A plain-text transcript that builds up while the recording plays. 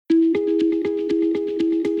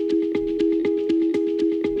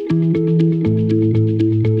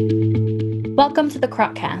Welcome to the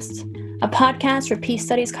Kroccast, a podcast for peace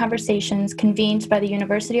studies conversations convened by the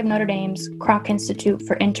University of Notre Dame's Kroc Institute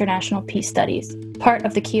for International Peace Studies, part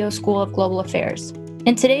of the Keough School of Global Affairs.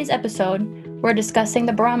 In today's episode, we're discussing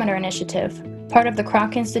the Barometer Initiative, part of the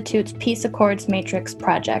Kroc Institute's Peace Accords Matrix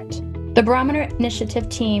project. The Barometer Initiative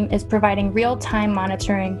team is providing real-time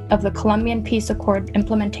monitoring of the Colombian peace accord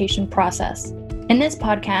implementation process. In this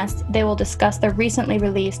podcast, they will discuss the recently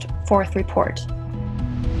released fourth report.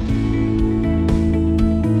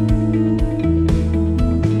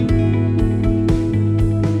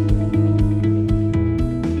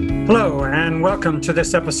 Hello, and welcome to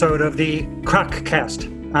this episode of the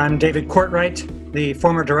Kroccast. I'm David Courtwright, the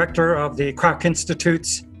former director of the Kroc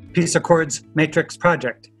Institute's Peace Accords Matrix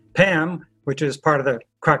project. PAM, which is part of the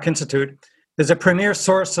Kroc Institute, is a premier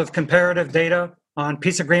source of comparative data on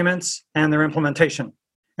peace agreements and their implementation.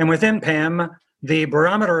 And within PAM, the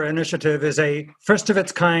Barometer Initiative is a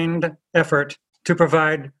first-of-its-kind effort to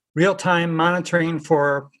provide real-time monitoring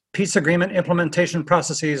for peace agreement implementation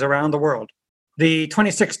processes around the world. The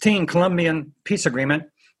 2016 Colombian peace agreement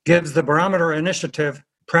gives the Barometer Initiative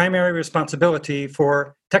primary responsibility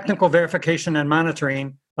for technical verification and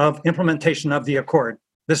monitoring of implementation of the accord.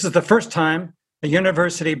 This is the first time a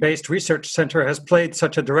university-based research center has played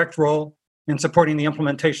such a direct role in supporting the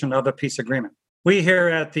implementation of the peace agreement. We here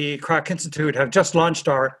at the Kroc Institute have just launched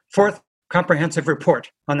our fourth comprehensive report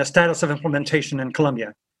on the status of implementation in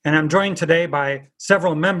Colombia. And I'm joined today by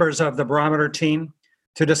several members of the Barometer team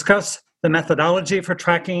to discuss the methodology for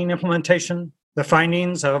tracking implementation, the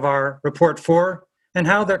findings of our Report 4, and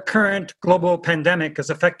how the current global pandemic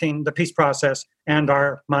is affecting the peace process and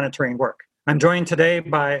our monitoring work. I'm joined today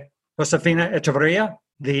by Josefina Echeverria,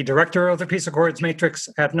 the director of the Peace Accords Matrix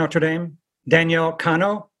at Notre Dame, Danielle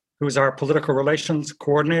Cano, who's our political relations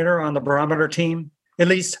coordinator on the Barometer team,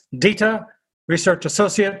 Elise Dita, research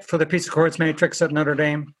associate for the Peace Accords Matrix at Notre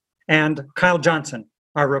Dame, and Kyle Johnson,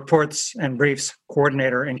 our reports and briefs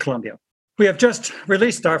coordinator in Colombia. We have just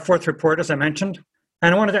released our fourth report, as I mentioned,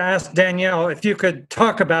 and I wanted to ask Danielle if you could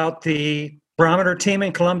talk about the Barometer team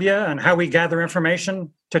in Colombia and how we gather information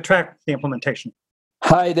to track the implementation.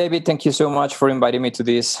 Hi, David. Thank you so much for inviting me to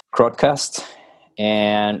this broadcast.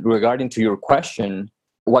 And regarding to your question,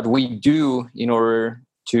 what we do in order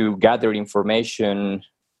to gather information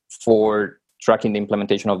for tracking the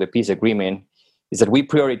implementation of the peace agreement is that we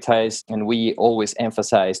prioritize and we always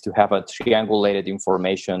emphasize to have a triangulated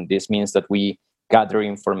information. This means that we gather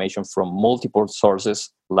information from multiple sources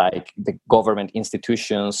like the government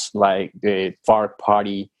institutions, like the FARC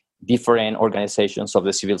party, different organizations of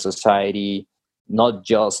the civil society, not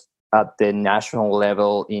just at the national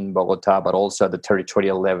level in Bogota, but also at the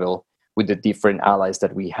territorial level with the different allies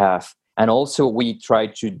that we have. And also we try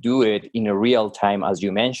to do it in a real time, as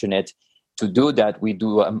you mentioned it. To do that, we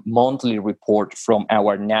do a monthly report from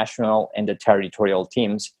our national and the territorial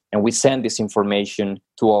teams, and we send this information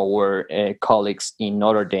to our colleagues in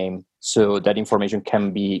Notre Dame so that information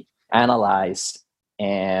can be analyzed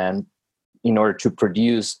and in order to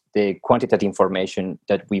produce the quantitative information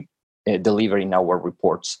that we deliver in our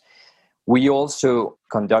reports. We also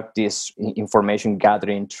conduct this information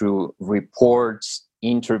gathering through reports,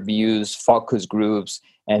 interviews, focus groups,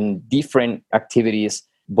 and different activities,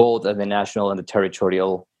 both at the national and the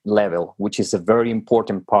territorial level, which is a very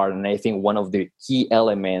important part. And I think one of the key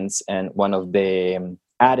elements and one of the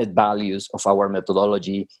added values of our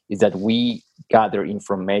methodology is that we gather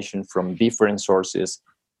information from different sources,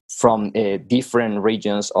 from different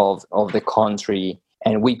regions of the country,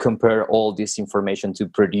 and we compare all this information to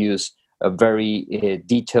produce a very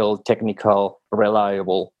detailed, technical,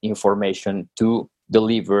 reliable information to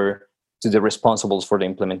deliver to the responsibles for the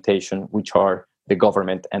implementation, which are the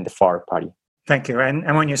government and the FARC party. Thank you.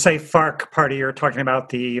 And when you say FARC party, you're talking about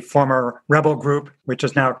the former rebel group, which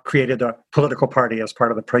has now created a political party as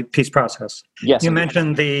part of the peace process. Yes. You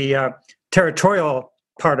mentioned the territorial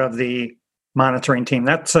part of the monitoring team.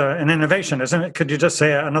 That's an innovation, isn't it? Could you just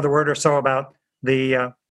say another word or so about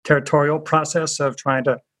the territorial process of trying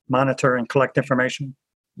to monitor and collect information?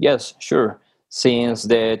 Yes, sure. Since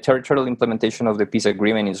the territorial implementation of the peace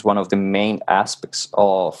agreement is one of the main aspects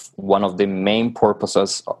of one of the main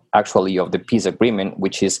purposes, actually, of the peace agreement,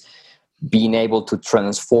 which is being able to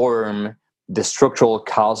transform the structural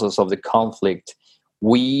causes of the conflict,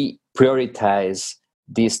 we prioritize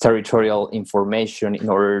this territorial information in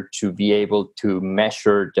order to be able to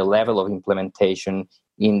measure the level of implementation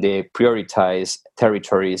in the prioritized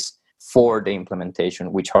territories for the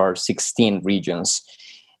implementation, which are 16 regions.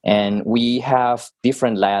 And we have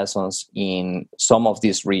different liaisons in some of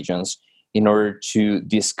these regions in order to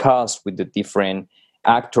discuss with the different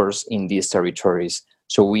actors in these territories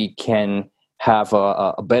so we can have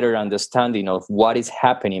a better understanding of what is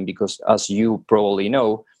happening, because as you probably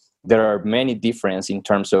know, there are many differences in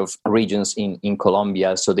terms of regions in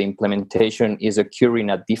Colombia. So the implementation is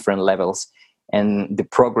occurring at different levels, and the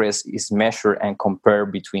progress is measured and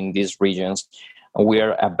compared between these regions. We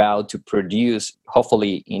are about to produce,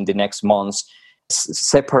 hopefully in the next months,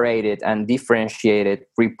 separated and differentiated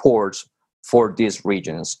reports for these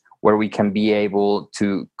regions, where we can be able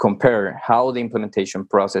to compare how the implementation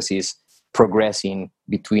process is progressing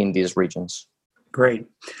between these regions. Great.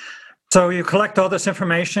 So you collect all this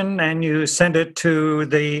information and you send it to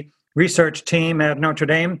the research team at Notre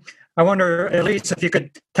Dame. I wonder, Elise, if you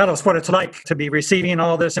could tell us what it's like to be receiving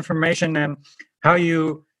all this information and how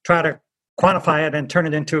you try to quantify it and turn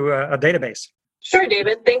it into a database. Sure,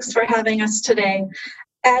 David. Thanks for having us today.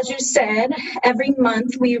 As you said, every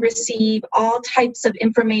month we receive all types of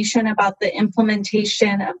information about the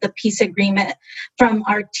implementation of the peace agreement from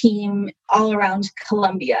our team all around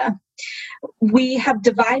Colombia. We have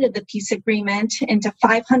divided the peace agreement into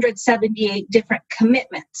 578 different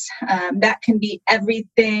commitments. That can be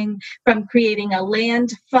everything from creating a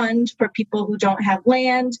land fund for people who don't have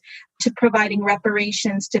land to providing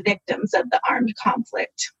reparations to victims of the armed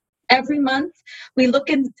conflict. Every month, we look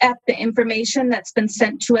at the information that's been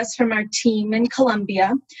sent to us from our team in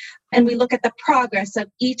Colombia, and we look at the progress of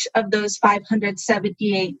each of those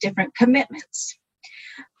 578 different commitments.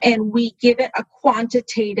 And we give it a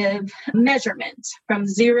quantitative measurement from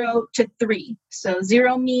 0 to 3. So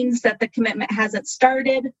 0 means that the commitment hasn't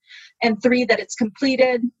started, and 3 that it's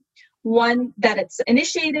completed, 1 that it's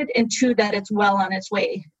initiated, and 2 that it's well on its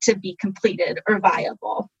way to be completed or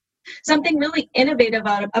viable. Something really innovative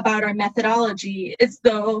about our methodology is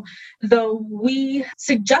though we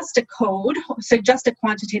suggest a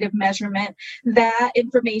quantitative measurement, that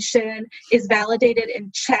information is validated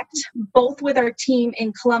and checked both with our team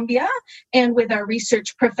in Colombia and with our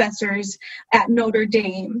research professors at Notre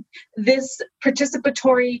Dame. This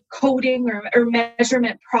participatory coding or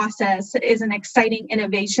measurement process is an exciting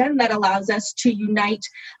innovation that allows us to unite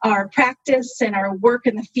our practice and our work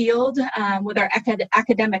in the field with our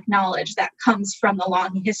academic knowledge that comes from the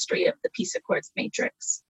long history of the Peace Accords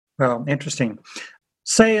matrix. Well, interesting.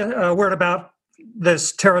 Say a word about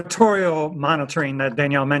this territorial monitoring that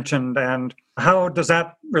Danielle mentioned, and how does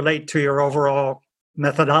that relate to your overall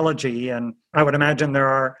methodology? And I would imagine there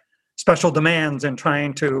are special demands in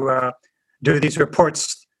trying to do these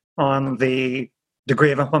reports on the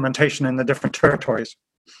degree of implementation in the different territories.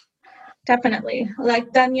 Definitely.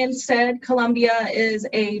 Like Daniel said, Colombia is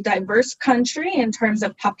a diverse country in terms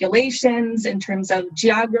of populations, in terms of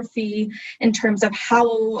geography, in terms of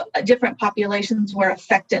how different populations were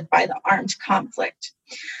affected by the armed conflict.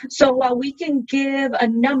 So while we can give a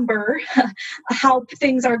number how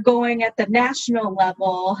things are going at the national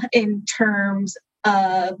level in terms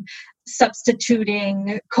of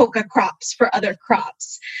substituting coca crops for other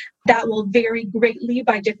crops, that will vary greatly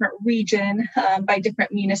by different region, by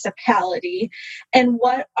different municipality. And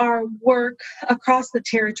what our work across the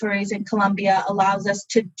territories in Colombia allows us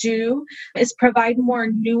to do is provide more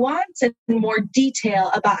nuance and more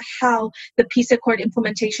detail about how the peace accord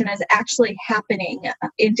implementation is actually happening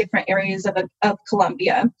in different areas of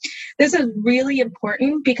Colombia. This is really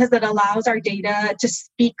important because it allows our data to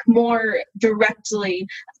speak more directly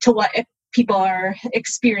to what people are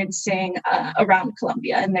experiencing around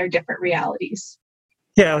Colombia and their different realities.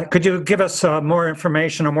 Yeah, could you give us more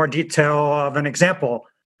information or more detail of an example,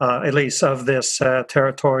 Elise, of this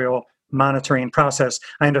territorial monitoring process?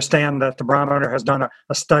 I understand that the Barometer has done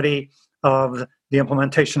a study of the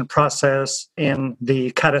implementation process in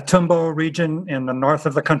the Catatumbo region in the north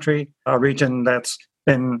of the country, a region that's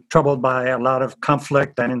been troubled by a lot of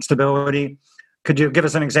conflict and instability. Could you give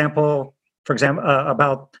us an example, for example,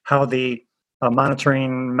 about how the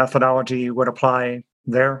monitoring methodology would apply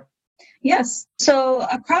there? Yes. So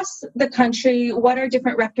across the country, what our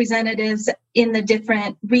different representatives in the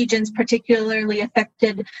different regions, particularly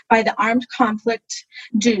affected by the armed conflict,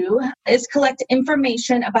 do is collect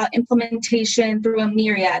information about implementation through a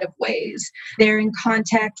myriad of ways. They're in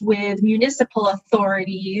contact with municipal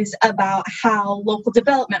authorities about how local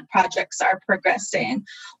development projects are progressing,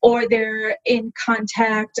 or they're in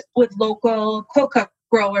contact with local coca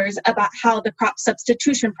growers about how the crop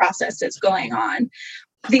substitution process is going on.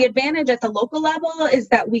 The advantage at the local level is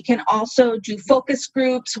that we can also do focus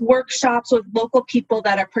groups, workshops with local people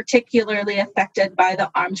that are particularly affected by the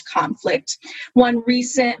armed conflict. One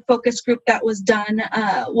recent focus group that was done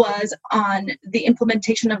was on the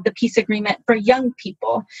implementation of the peace agreement for young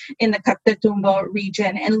people in the Catatumbo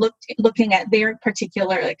region and looking at their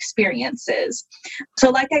particular experiences.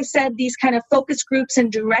 So like I said, these kind of focus groups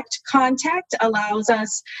and direct contact allows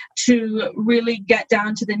us to really get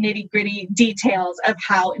down to the nitty-gritty details of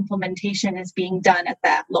how implementation is being done at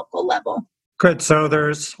that local level. Good. So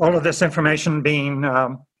there's all of this information being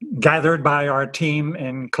gathered by our team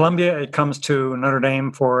in Colombia. It comes to Notre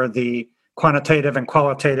Dame for the quantitative and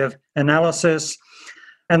qualitative analysis.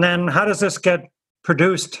 And then how does this get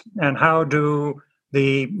produced, and how do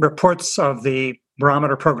the reports of the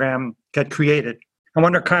Barometer program get created? I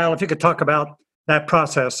wonder, Kyle, if you could talk about that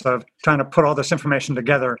process of trying to put all this information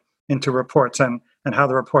together into reports and how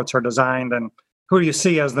the reports are designed, and who do you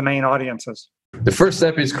see as the main audiences? The first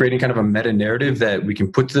step is creating kind of a meta-narrative that we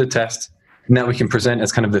can put to the test and that we can present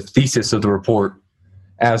as kind of the thesis of the report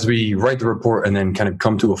as we write the report and then kind of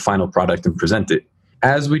come to a final product and present it.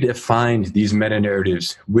 As we define these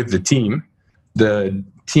meta-narratives with the team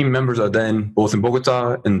members are then, both in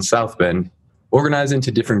Bogota and South Bend, organized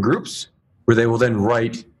into different groups where they will then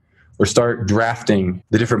write or start drafting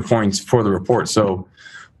the different points for the report. So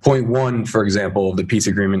point 1, for example, the peace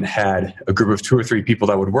agreement had a group of 2 or 3 people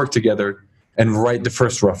that would work together and write the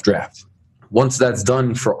first rough draft. Once that's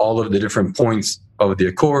done for all of the different points of the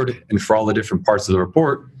accord and for all the different parts of the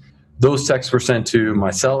report, those texts were sent to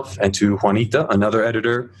myself and to Juanita, another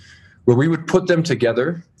editor, where we would put them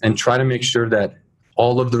together and try to make sure that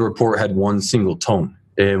all of the report had one single tone.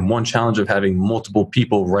 And one challenge of having multiple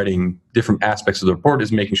people writing different aspects of the report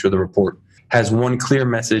is making sure the report has one clear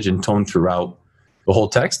message and tone throughout the whole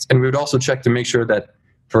text. And we would also check to make sure that,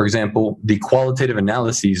 for example, the qualitative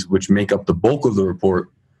analyses which make up the bulk of the report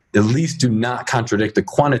at least do not contradict the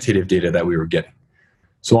quantitative data that we were getting.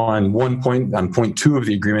 So on point 2 of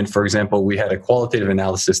the agreement, for example, we had a qualitative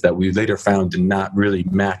analysis that we later found did not really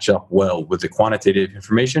match up well with the quantitative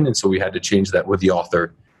information. And so we had to change that with the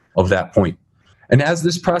author of that point. And as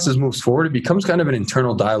this process moves forward, it becomes kind of an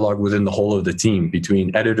internal dialogue within the whole of the team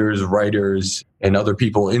between editors, writers, and other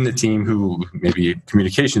people in the team who maybe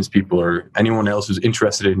communications people or anyone else who's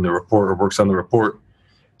interested in the report or works on the report,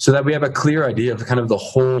 so that we have a clear idea of kind of the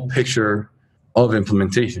whole picture of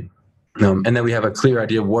implementation. And then we have a clear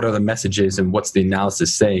idea of what are the messages and what's the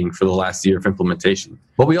analysis saying for the last year of implementation.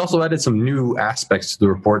 But we also added some new aspects to the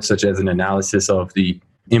report, such as an analysis of the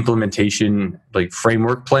implementation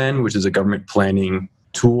framework plan, which is a government planning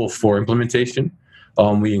tool for implementation.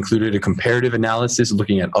 We included a comparative analysis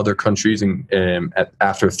looking at other countries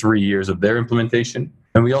after 3 years of their implementation.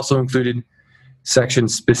 And we also included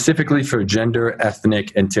sections specifically for gender,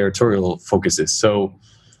 ethnic, and territorial focuses. So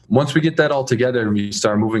once we get that all together and we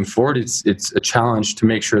start moving forward, it's a challenge to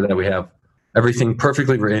make sure that we have everything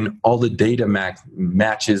perfectly written, all the data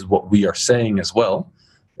matches what we are saying as well.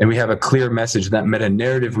 And we have a clear message. That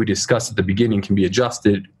meta-narrative we discussed at the beginning can be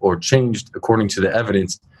adjusted or changed according to the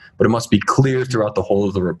evidence, but it must be clear throughout the whole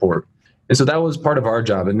of the report. And so that was part of our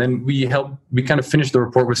job. And then we kind of finished the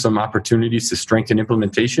report with some opportunities to strengthen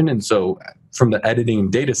implementation. And so from the editing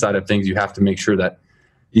and data side of things, you have to make sure that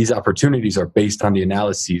these opportunities are based on the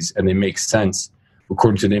analyses and they make sense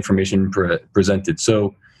according to the information presented.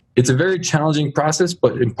 So it's a very challenging process,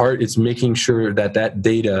 but in part it's making sure that that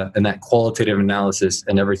data and that qualitative analysis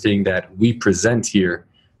and everything that we present here,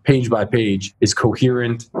 page by page, is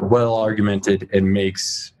coherent, well argumented, and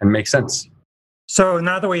makes sense. So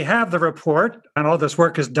now that we have the report and all this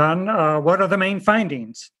work is done, what are the main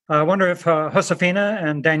findings? I wonder if Josefina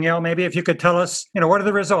and Danielle, maybe if you could tell us, what are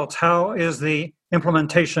the results? How is the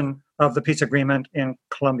implementation of the peace agreement in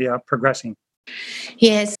Colombia progressing?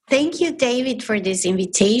 Yes, thank you, David, for this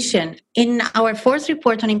invitation. In our 4th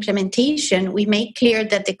report on implementation, we make clear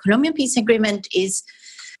that the Colombian peace agreement is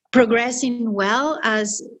progressing well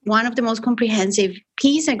as one of the most comprehensive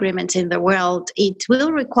peace agreements in the world. It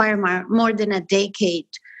will require more than a decade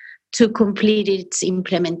to complete its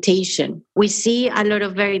implementation. We see a lot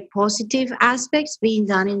of very positive aspects being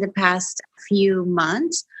done in the past few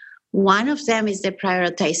months. One of them is the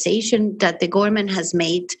prioritization that the government has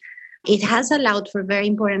made. It has allowed for very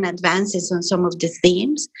important advances on some of the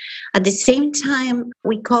themes. At the same time,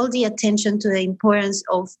 we call the attention to the importance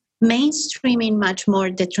of mainstreaming much more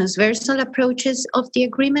the transversal approaches of the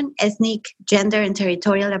agreement, ethnic, gender, and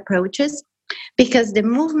territorial approaches, because the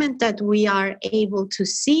movement that we are able to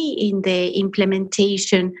see in the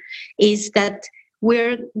implementation is that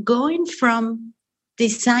we're going from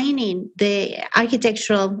designing the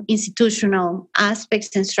architectural, institutional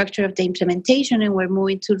aspects and structure of the implementation, and we're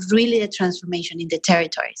moving to really the transformation in the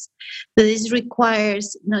territories. So this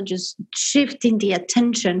requires not just shifting the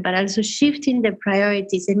attention, but also shifting the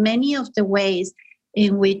priorities in many of the ways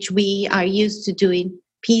in which we are used to doing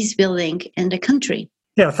peace building in the country.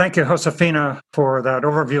 Yeah, thank you, Josefina, for that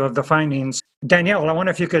overview of the findings. Danielle, I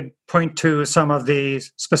wonder if you could point to some of the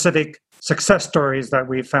specific success stories that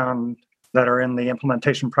we found that are in the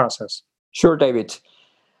implementation process. Sure, David.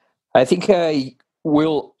 I think I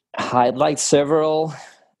will highlight several,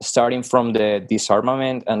 starting from the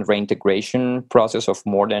disarmament and reintegration process of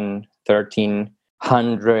more than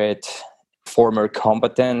 1,300 former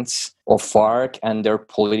combatants of FARC and their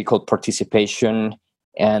political participation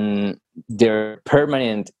and their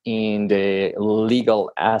permanent in the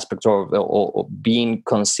legal aspect of being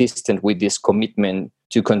consistent with this commitment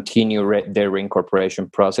to continue their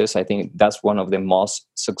reincorporation process. I think that's one of the most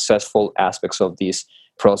successful aspects of this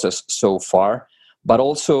process so far. But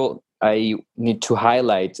also, I need to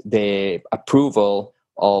highlight the approval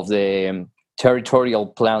of the territorial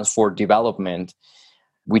plans for development,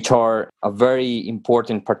 which are a very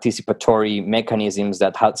important participatory mechanisms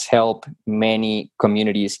that has helped many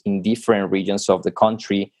communities in different regions of the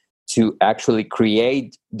country to actually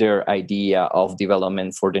create their idea of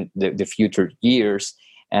development for the future years.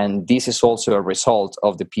 And this is also a result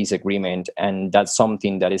of the peace agreement. And that's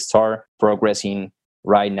something that is start progressing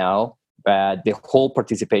right now. But the whole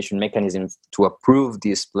participation mechanism to approve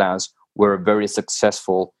these plans were a very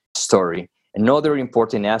successful story. Another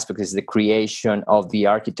important aspect is the creation of the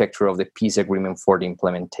architecture of the peace agreement for the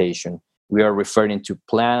implementation. We are referring to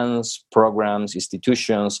plans, programs,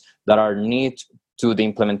 institutions that are needed to the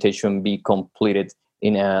implementation be completed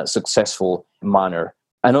in a successful manner.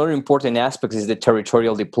 Another important aspect is the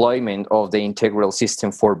territorial deployment of the integral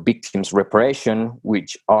system for victims reparation,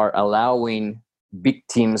 which are allowing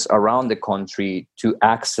victims around the country to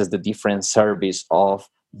access the different service of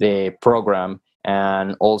the program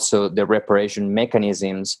and also the reparation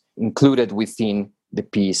mechanisms included within the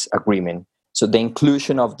peace agreement. So the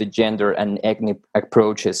inclusion of the gender and ethnic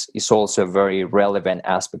approaches is also a very relevant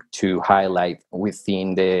aspect to highlight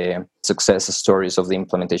within the success stories of the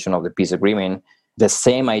implementation of the peace agreement. The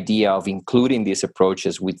same idea of including these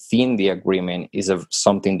approaches within the agreement is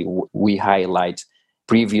something that we highlight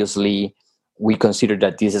previously. We consider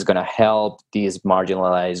that this is going to help these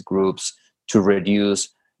marginalized groups to reduce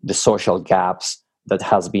the social gaps that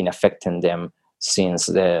has been affecting them since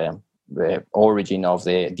the origin of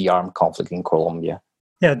the armed conflict in Colombia.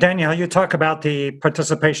 Yeah, Danielle, you talk about the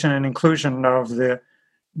participation and inclusion of the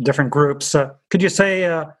different groups. Could you say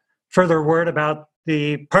a further word about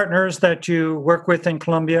the partners that you work with in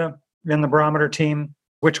Colombia in the Barometer team?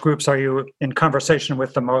 Which groups are you in conversation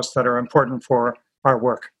with the most that are important for our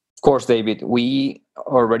work? Of course, David, we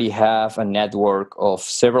already have a network of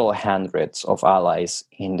several hundreds of allies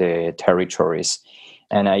in the territories.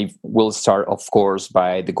 And I will start, of course,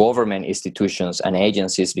 by the government institutions and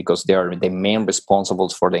agencies because they are the main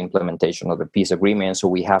responsibles for the implementation of the peace agreement. So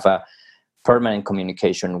we have a permanent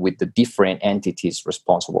communication with the different entities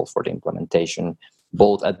responsible for the implementation,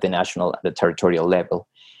 both at the national and the territorial level.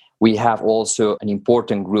 We have also an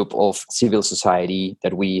important group of civil society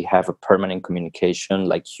that we have a permanent communication,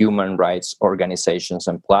 like human rights organizations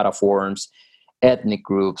and platforms, ethnic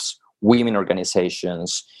groups, women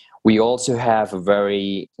organizations. We also have a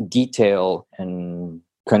very detailed and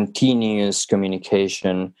continuous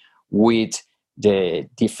communication with the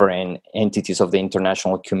different entities of the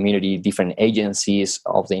international community, different agencies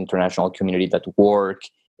of the international community that work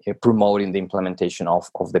promoting the implementation of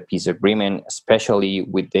the peace agreement, especially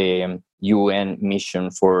with the UN mission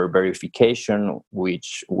for verification,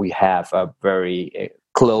 which we have a very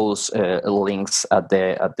close links at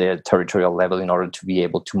the territorial level in order to be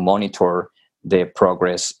able to monitor the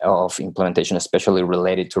progress of implementation, especially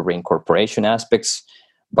related to reincorporation aspects,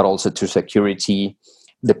 but also to security.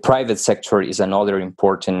 The private sector is another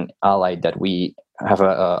important ally that we have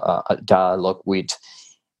a dialogue with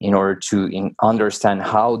in order to understand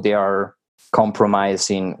how they are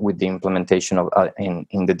compromising with the implementation of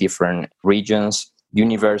in the different regions,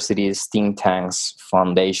 universities, think tanks,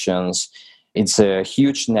 foundations. It's a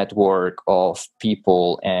huge network of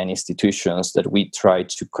people and institutions that we try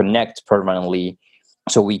to connect permanently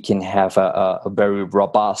so we can have a very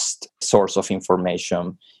robust source of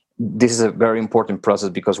information. This is a very important process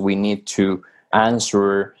because we need to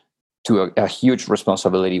answer to a huge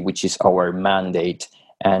responsibility, which is our mandate.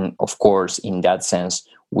 And of course, in that sense,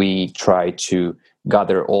 we try to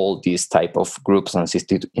gather all these type of groups and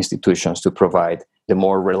institutions to provide the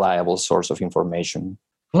more reliable source of information.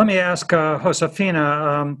 Let me ask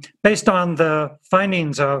Josefina, based on the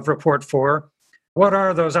findings of Report 4, what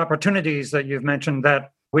are those opportunities that you've mentioned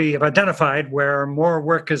that we have identified where more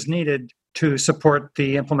work is needed to support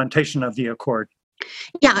the implementation of the Accord?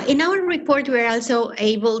 Yeah, in our report, we're also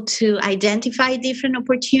able to identify different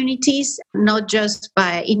opportunities, not just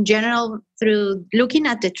in general through looking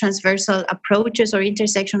at the transversal approaches or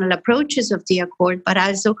intersectional approaches of the Accord, but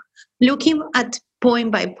also looking at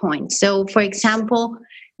point by point. So, for example,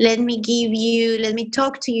 let me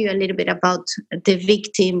talk to you a little bit about the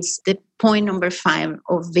victims, the point number 5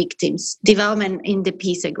 of victims, development in the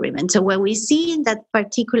peace agreement. So what we see in that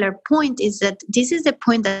particular point is that this is the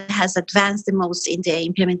point that has advanced the most in the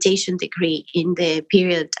implementation degree in the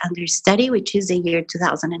period under study, which is the year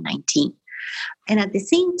 2019. And at the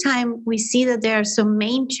same time, we see that there are some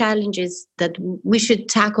main challenges that we should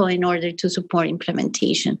tackle in order to support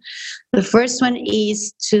implementation. The first one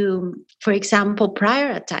is to, for example,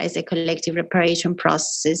 prioritize the collective reparation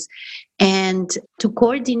processes and to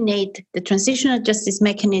coordinate the transitional justice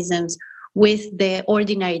mechanisms with the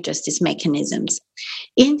ordinary justice mechanisms.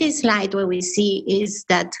 In this slide, what we see is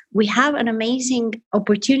that we have an amazing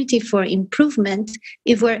opportunity for improvement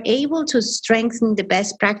if we're able to strengthen the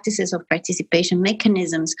best practices of participation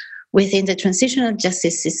mechanisms within the transitional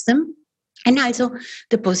justice system, and also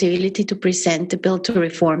the possibility to present the bill to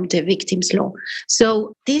reform the victims' law.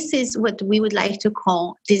 So this is what we would like to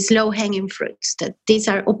call these low-hanging fruits, that these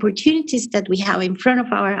are opportunities that we have in front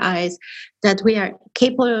of our eyes, that we are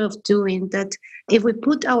capable of doing, that if we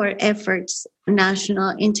put our efforts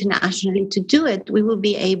national, internationally to do it, we will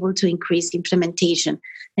be able to increase implementation.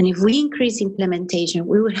 And if we increase implementation,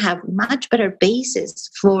 we will have much better basis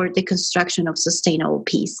for the construction of sustainable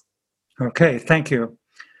peace. Okay, thank you.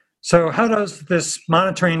 So how does this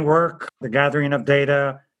monitoring work, the gathering of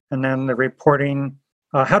data, and then the reporting,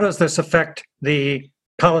 how does this affect the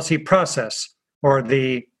policy process or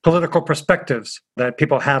the political perspectives that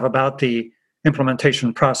people have about the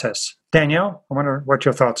implementation process? Danielle, I wonder what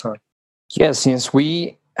your thoughts are. Yes, since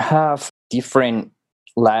we have different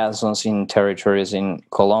liaisons in territories in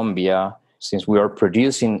Colombia, since we are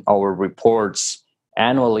producing our reports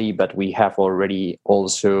annually, but we have already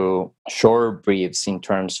also short briefs in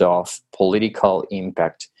terms of political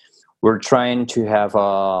impact. We're trying to have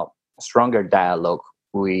a stronger dialogue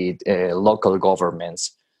with local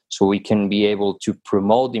governments so we can be able to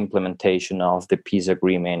promote the implementation of the peace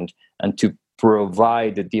agreement and to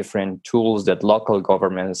provide the different tools that local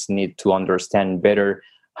governments need to understand better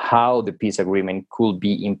how the peace agreement could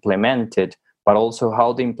be implemented, but also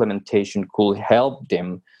how the implementation could help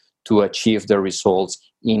them to achieve the results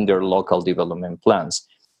in their local development plans.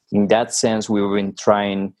 In that sense, we've been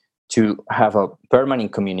trying to have a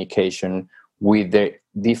permanent communication with the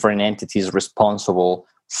different entities responsible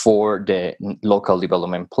for the local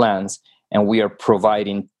development plans, and we are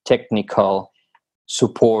providing technical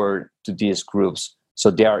support to these groups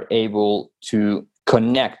so they are able to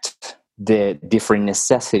connect the different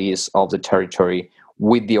necessities of the territory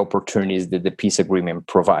with the opportunities that the peace agreement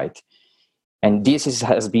provides. And this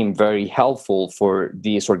has been very helpful for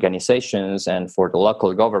these organizations and for the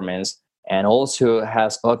local governments, and also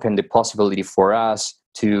has opened the possibility for us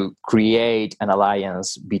to create an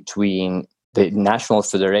alliance between the National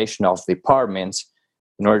Federation of Departments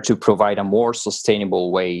in order to provide a more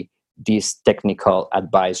sustainable way this technical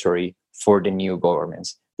advisory for the new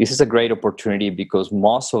governments. This is a great opportunity because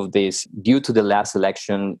most of this, due to the last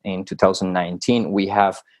election in 2019, we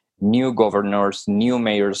have new governors, new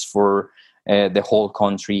mayors for the whole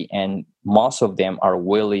country, and most of them are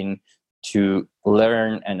willing to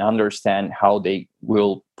learn and understand how they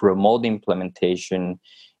will promote implementation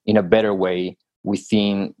in a better way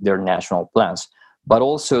within their national plans. But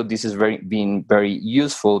also, this is been very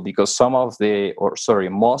useful because most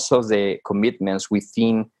of the commitments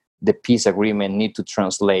within the peace agreement need to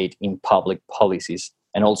translate in public policies.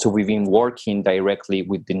 And also, we've been working directly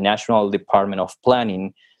with the National Department of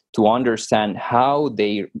Planning to understand how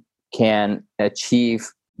they can achieve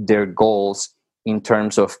their goals in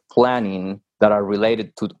terms of planning that are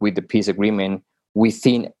related with the peace agreement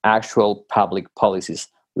within actual public policies.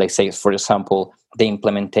 Like, say, for example, the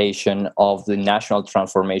implementation of the national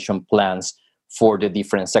transformation plans for the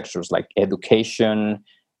different sectors like education,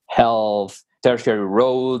 health, tertiary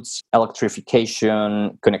roads,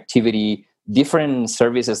 electrification, connectivity, different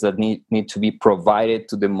services that need to be provided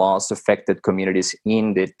to the most affected communities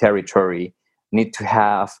in the territory need to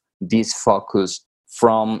have this focus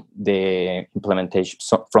from the implementation,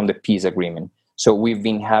 from the peace agreement. So we've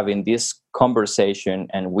been having this conversation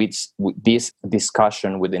and with this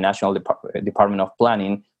discussion with the National Department of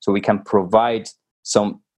Planning so we can provide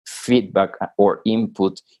some feedback or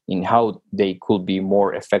input in how they could be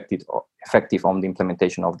more effective on the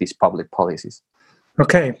implementation of these public policies.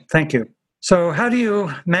 Okay, thank you. So how do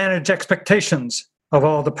you manage expectations of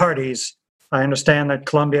all the parties? I understand that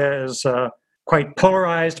Colombia is quite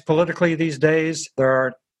polarized politically these days. There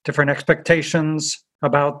are different expectations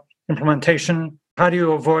about implementation. How do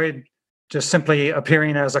you avoid just simply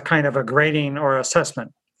appearing as a kind of a grading or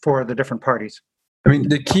assessment for the different parties? I mean,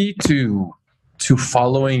 the key to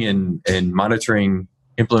following and monitoring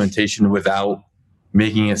implementation without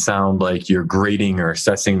making it sound like you're grading or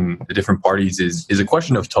assessing the different parties is a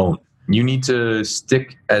question of tone. You need to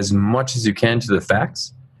stick as much as you can to the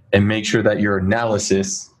facts and make sure that your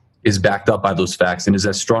analysis is backed up by those facts and is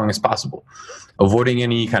as strong as possible. Avoiding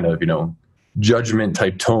any kind of, judgment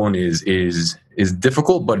type tone is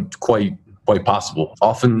difficult, but quite possible.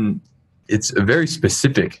 Often it's a very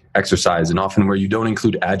specific exercise, and often where you don't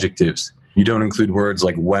include adjectives, you don't include words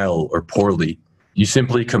like well or poorly. You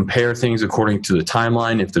simply compare things according to the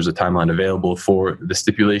timeline. If there's a timeline available for the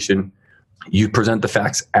stipulation, you present the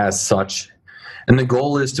facts as such. And the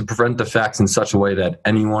goal is to present the facts in such a way that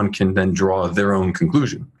anyone can then draw their own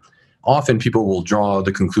conclusion. Often people will draw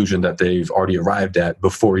the conclusion that they've already arrived at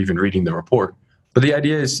before even reading the report. But the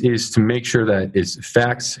idea is to make sure that it's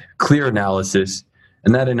facts, clear analysis,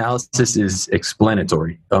 and that analysis is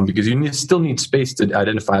explanatory because you still need space to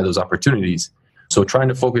identify those opportunities. So trying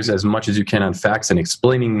to focus as much as you can on facts and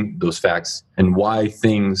explaining those facts and why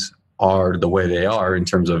things are the way they are in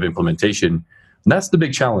terms of implementation, that's the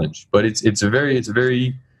big challenge. But it's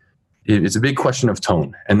a big question of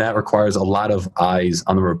tone, and that requires a lot of eyes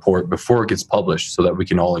on the report before it gets published so that we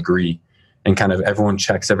can all agree and kind of everyone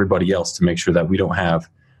checks everybody else to make sure that we don't have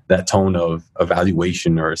that tone of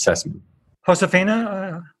evaluation or assessment.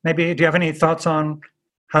 Josefina, maybe do you have any thoughts on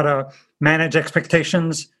how to manage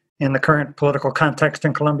expectations in the current political context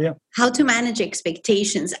in Colombia? How to manage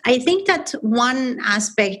expectations. I think that one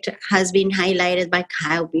aspect has been highlighted by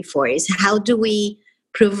Kyle before is how do we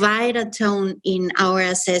provide a tone in our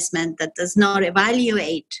assessment that does not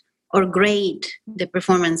evaluate or grade the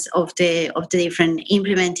performance of the different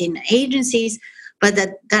implementing agencies, but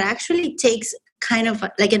that actually takes kind of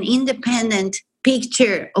like an independent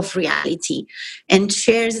picture of reality and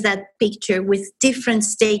shares that picture with different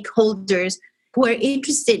stakeholders who are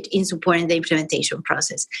interested in supporting the implementation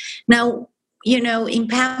process. Now, in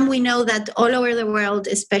PAM, we know that all over the world,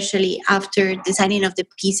 especially after the signing of the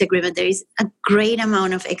peace agreement, there is a great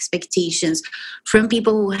amount of expectations from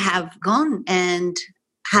people who have gone and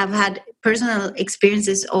have had personal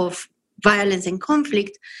experiences of violence and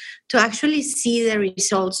conflict to actually see the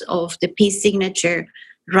results of the peace signature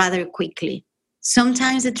rather quickly.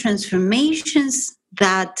 Sometimes the transformations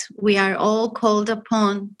that we are all called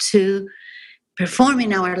upon to perform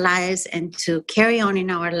in our lives and to carry on in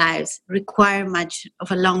our lives require much of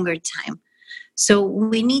a longer time. So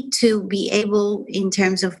we need to be able, in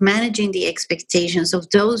terms of managing the expectations of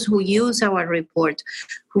those who use our report,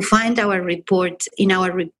 who find our report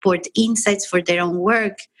insights for their own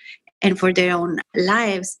work and for their own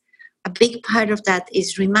lives. A big part of that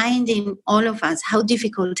is reminding all of us how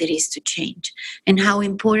difficult it is to change and how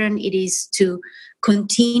important it is to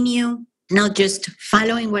continue not just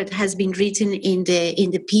following what has been written in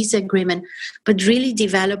the peace agreement, but really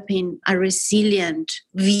developing a resilient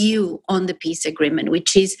view on the peace agreement,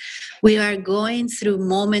 which is we are going through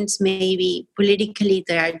moments maybe politically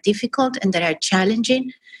that are difficult and that are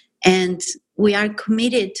challenging, and we are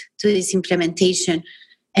committed to this implementation,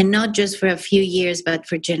 and not just for a few years, but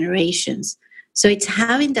for generations. So it's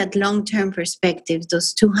having that long-term perspective,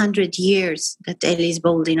 those 200 years that Ellis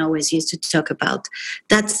Boulding always used to talk about.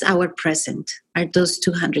 That's our present, are those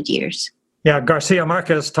 200 years. Yeah, Garcia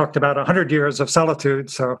Marquez talked about 100 years of solitude,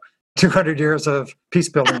 so 200 years of peace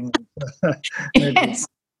building. Yes.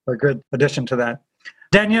 A good addition to that.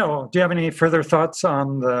 Danielle, do you have any further thoughts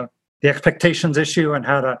on the expectations issue and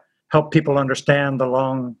how to help people understand the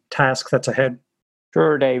long task that's ahead?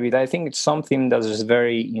 Sure, David. I think it's something that is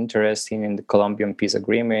very interesting in the Colombian peace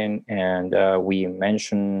agreement, and we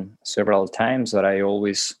mentioned several times that I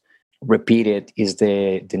always repeat it, is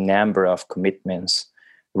the number of commitments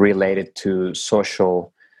related to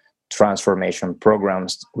social transformation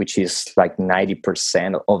programs, which is like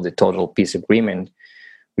 90% of the total peace agreement,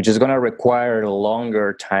 which is going to require a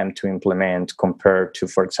longer time to implement compared to,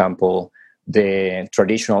 for example, the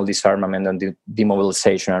traditional disarmament and the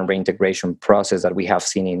demobilization and reintegration process that we have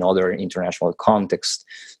seen in other international contexts.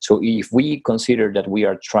 So if we consider that we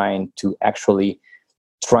are trying to actually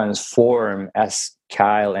transform, as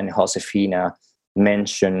Kyle and Josefina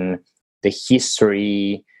mentioned, the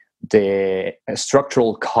history, the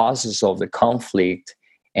structural causes of the conflict,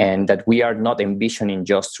 and that we are not envisioning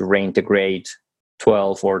just to reintegrate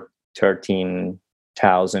 12 or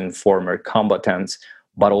 13,000 former combatants,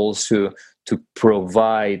 but also to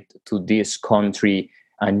provide to this country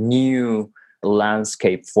a new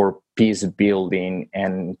landscape for peace building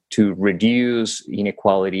and to reduce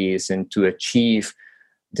inequalities and to achieve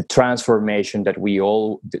the transformation that we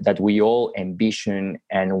all envision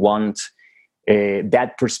and want.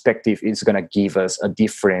 That perspective is going to give us a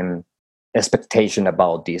different expectation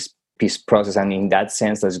about this peace process, and in that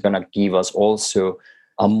sense, that's going to give us also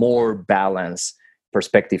a more balanced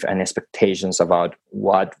perspective and expectations about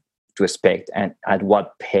what to expect and at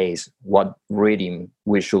what pace, what rhythm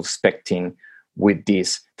we should expect in with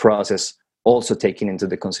this process, also taking into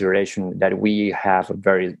the consideration that we have a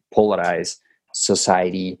very polarized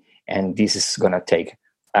society, and this is going to take,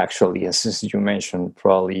 actually, as you mentioned,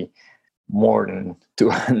 probably more than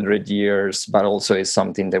 200 years, but also is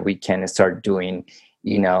something that we can start doing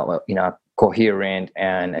in a coherent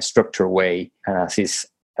and a structured way, as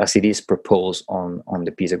it is proposed on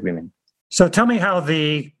the peace agreement. So tell me how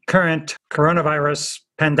the current coronavirus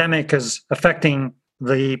pandemic is affecting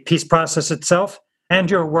the peace process itself and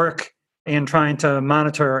your work in trying to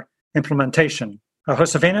monitor implementation.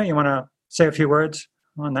 Josefina, you want to say a few words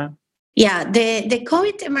on that? Yeah, the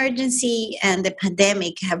COVID emergency and the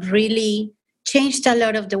pandemic have really changed a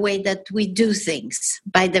lot of the way that we do things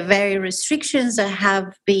by the very restrictions that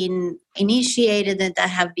have been initiated and that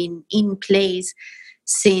have been in place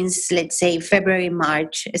since, let's say, February,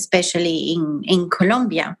 March, especially in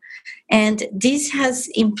Colombia. And this has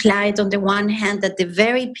implied, on the one hand, that the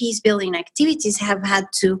very peace-building activities have had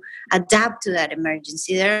to adapt to that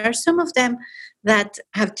emergency. There are some of them that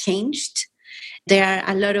have changed. There are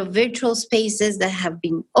a lot of virtual spaces that have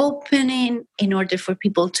been opening in order for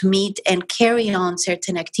people to meet and carry on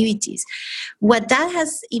certain activities. What that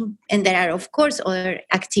has, and there are, of course, other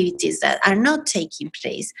activities that are not taking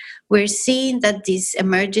place. We're seeing that this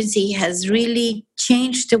emergency has really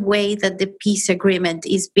changed the way that the peace agreement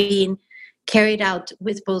is being carried out,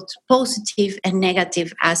 with both positive and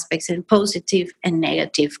negative aspects and positive and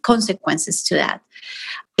negative consequences to that.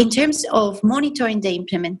 In terms of monitoring the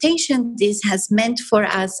implementation, this has meant for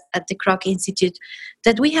us at the Kroc Institute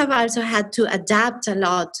that we have also had to adapt a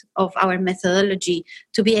lot of our methodology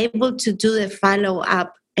to be able to do the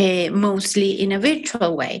follow-up mostly in a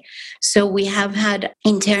virtual way. So we have had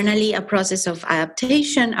internally a process of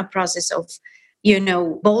adaptation, a process of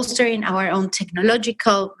bolstering our own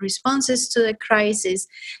technological responses to the crisis,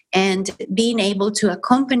 and being able to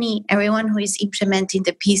accompany everyone who is implementing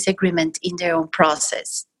the peace agreement in their own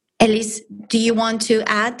process. Elise, do you want to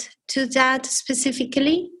add to that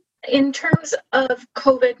specifically? In terms of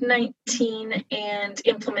COVID-19 and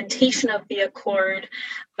implementation of the accord,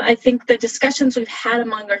 I think the discussions we've had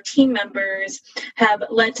among our team members have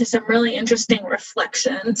led to some really interesting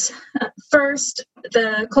reflections. First,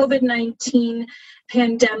 the COVID-19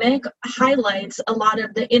 pandemic highlights a lot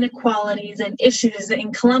of the inequalities and issues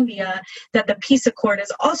in Colombia that the peace accord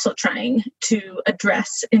is also trying to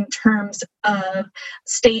address in terms of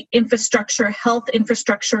state infrastructure, health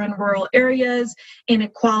infrastructure in rural areas,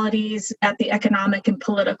 inequalities at the economic and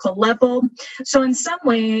political level. So in some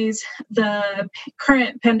ways, the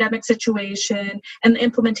current pandemic situation and the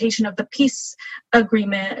implementation of the peace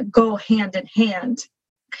agreement go hand in hand.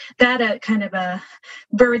 That at kind of a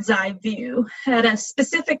bird's eye view. At a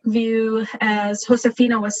specific view, as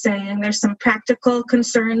Josefina was saying, there's some practical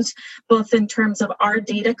concerns, both in terms of our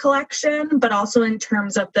data collection, but also in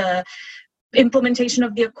terms of the implementation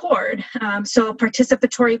of the accord. So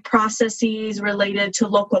participatory processes related to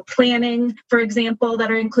local planning, for example,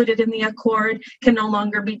 that are included in the accord can no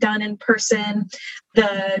longer be done in person.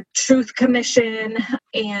 The Truth Commission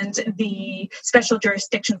and the Special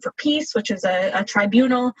Jurisdiction for Peace, which is a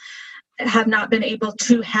tribunal, have not been able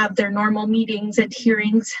to have their normal meetings and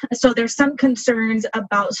hearings. So there's some concerns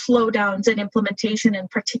about slowdowns in implementation in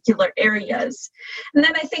particular areas. And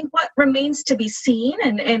then I think what remains to be seen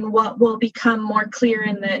and what will become more clear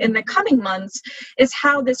in the coming months is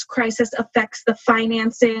how this crisis affects the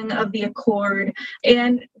financing of the accord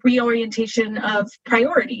and reorientation of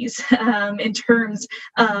priorities in terms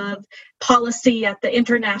of policy at the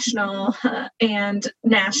international and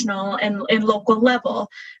national and local level.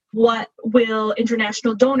 What will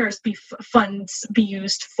international donors funds be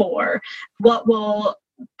used for? What will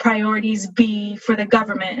priorities be for the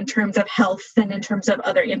government in terms of health and in terms of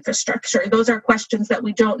other infrastructure? Those are questions that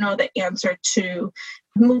we don't know the answer to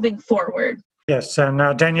moving forward. Yes, and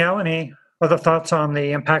Danielle, any other thoughts on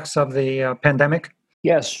the impacts of the pandemic?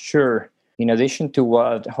 Yes, sure. In addition to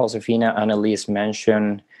what Josefina and Elise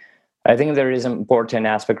mentioned, I think there is an important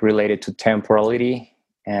aspect related to temporality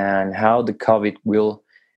and how the COVID will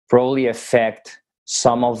probably affect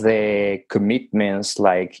some of the commitments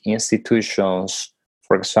like institutions,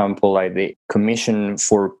 for example, like the Commission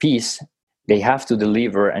for Peace. They have to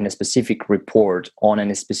deliver a specific report on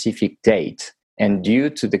a specific date. And due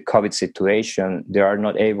to the COVID situation, they are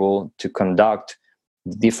not able to conduct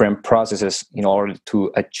different processes in order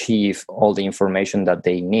to achieve all the information that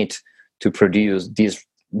they need to produce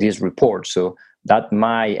this report. So that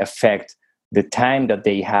might affect the time that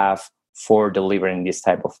they have for delivering this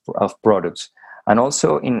type of products. And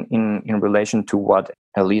also in relation to what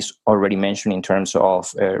Elise already mentioned in terms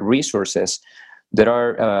of resources, there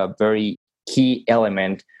are a very key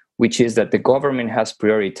element, which is that the government has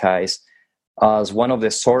prioritized as one of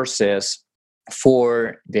the sources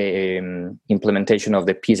for the implementation of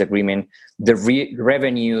the peace agreement, the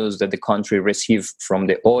revenues that the country receives from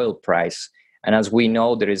the oil price. And as we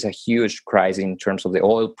know, there is a huge crisis in terms of the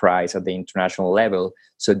oil price at the international level.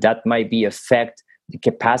 So that might affect the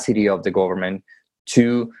capacity of the government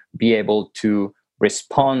to be able to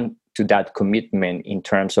respond to that commitment in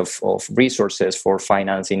terms of resources for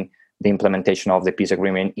financing the implementation of the peace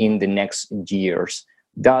agreement in the next years.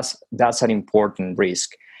 That's an important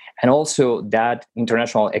risk. And also that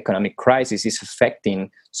international economic crisis is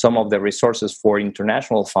affecting some of the resources for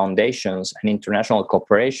international foundations and international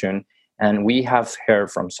cooperation. And we have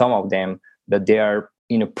heard from some of them that they are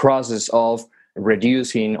in a process of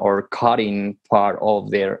reducing or cutting part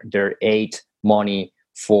of their aid money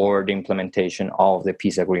for the implementation of the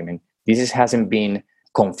peace agreement. This hasn't been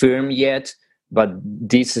confirmed yet, but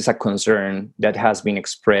this is a concern that has been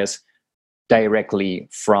expressed directly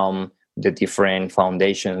from the different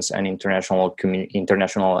foundations and international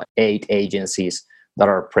aid agencies that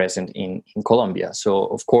are present in Colombia. So,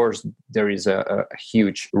 of course, there is a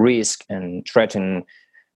huge risk and threat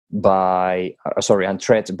by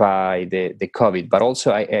the COVID. But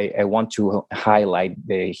also, I want to highlight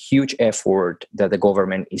the huge effort that the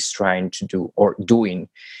government is trying to do or doing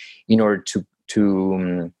in order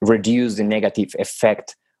to reduce the negative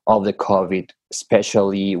effect of the COVID,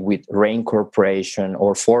 especially with reincorporation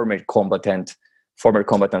or former combatants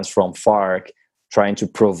from FARC, trying to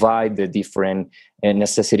provide the different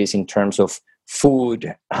necessities in terms of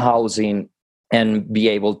food, housing, and be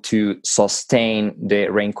able to sustain the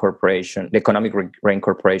economic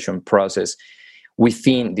reincorporation process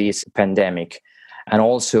within this pandemic. And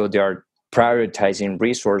also they are prioritizing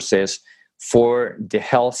resources for the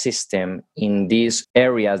health system in these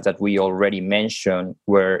areas that we already mentioned,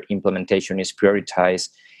 where implementation is prioritized,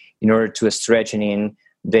 in order to strengthen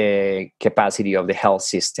the capacity of the health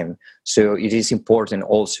system. So it is important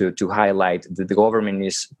also to highlight that the government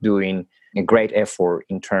is doing a great effort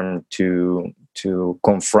in terms to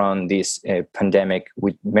confront this pandemic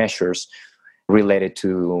with measures related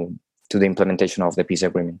to the implementation of the peace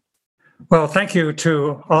agreement. Well, thank you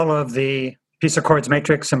to all of the Peace Accords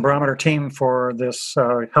Matrix and Barometer team for this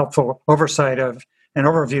helpful oversight of an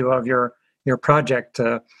overview of your project.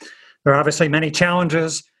 There are obviously many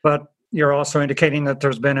challenges, but you're also indicating that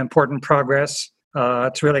there's been important progress.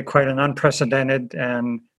 It's really quite an unprecedented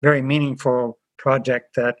and very meaningful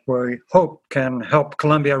project that we hope can help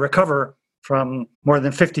Colombia recover from more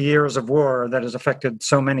than 50 years of war that has affected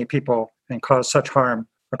so many people and caused such harm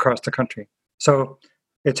across the country. So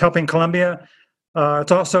it's helping Colombia.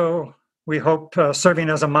 It's also, we hope, serving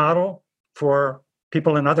as a model for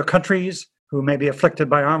people in other countries who may be afflicted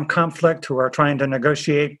by armed conflict, who are trying to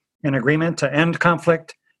negotiate an agreement to end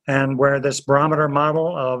conflict, and where this barometer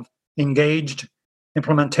model of engaged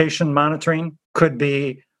implementation monitoring could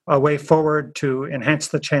be a way forward to enhance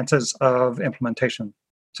the chances of implementation.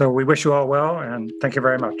 So we wish you all well, and thank you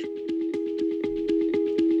very much.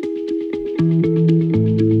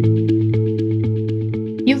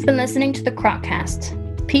 You've been listening to the Kroccast,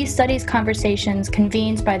 Peace Studies Conversations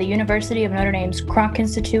convened by the University of Notre Dame's Kroc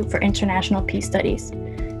Institute for International Peace Studies.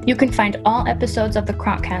 You can find all episodes of the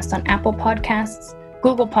Kroccast on Apple Podcasts,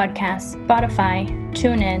 Google Podcasts, Spotify,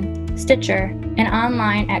 TuneIn, Stitcher, and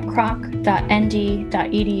online at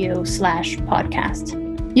croc.nd.edu/podcast.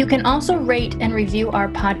 You can also rate and review our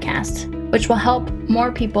podcast, which will help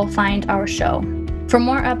more people find our show. For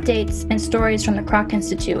more updates and stories from the Kroc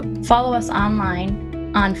Institute, follow us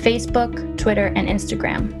online on Facebook, Twitter, and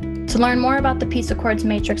Instagram. To learn more about the Peace Accords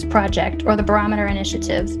Matrix Project or the Barometer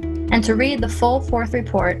Initiative, and to read the full fourth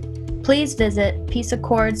report, please visit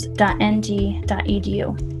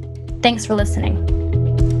peaceaccords.nd.edu. Thanks for listening.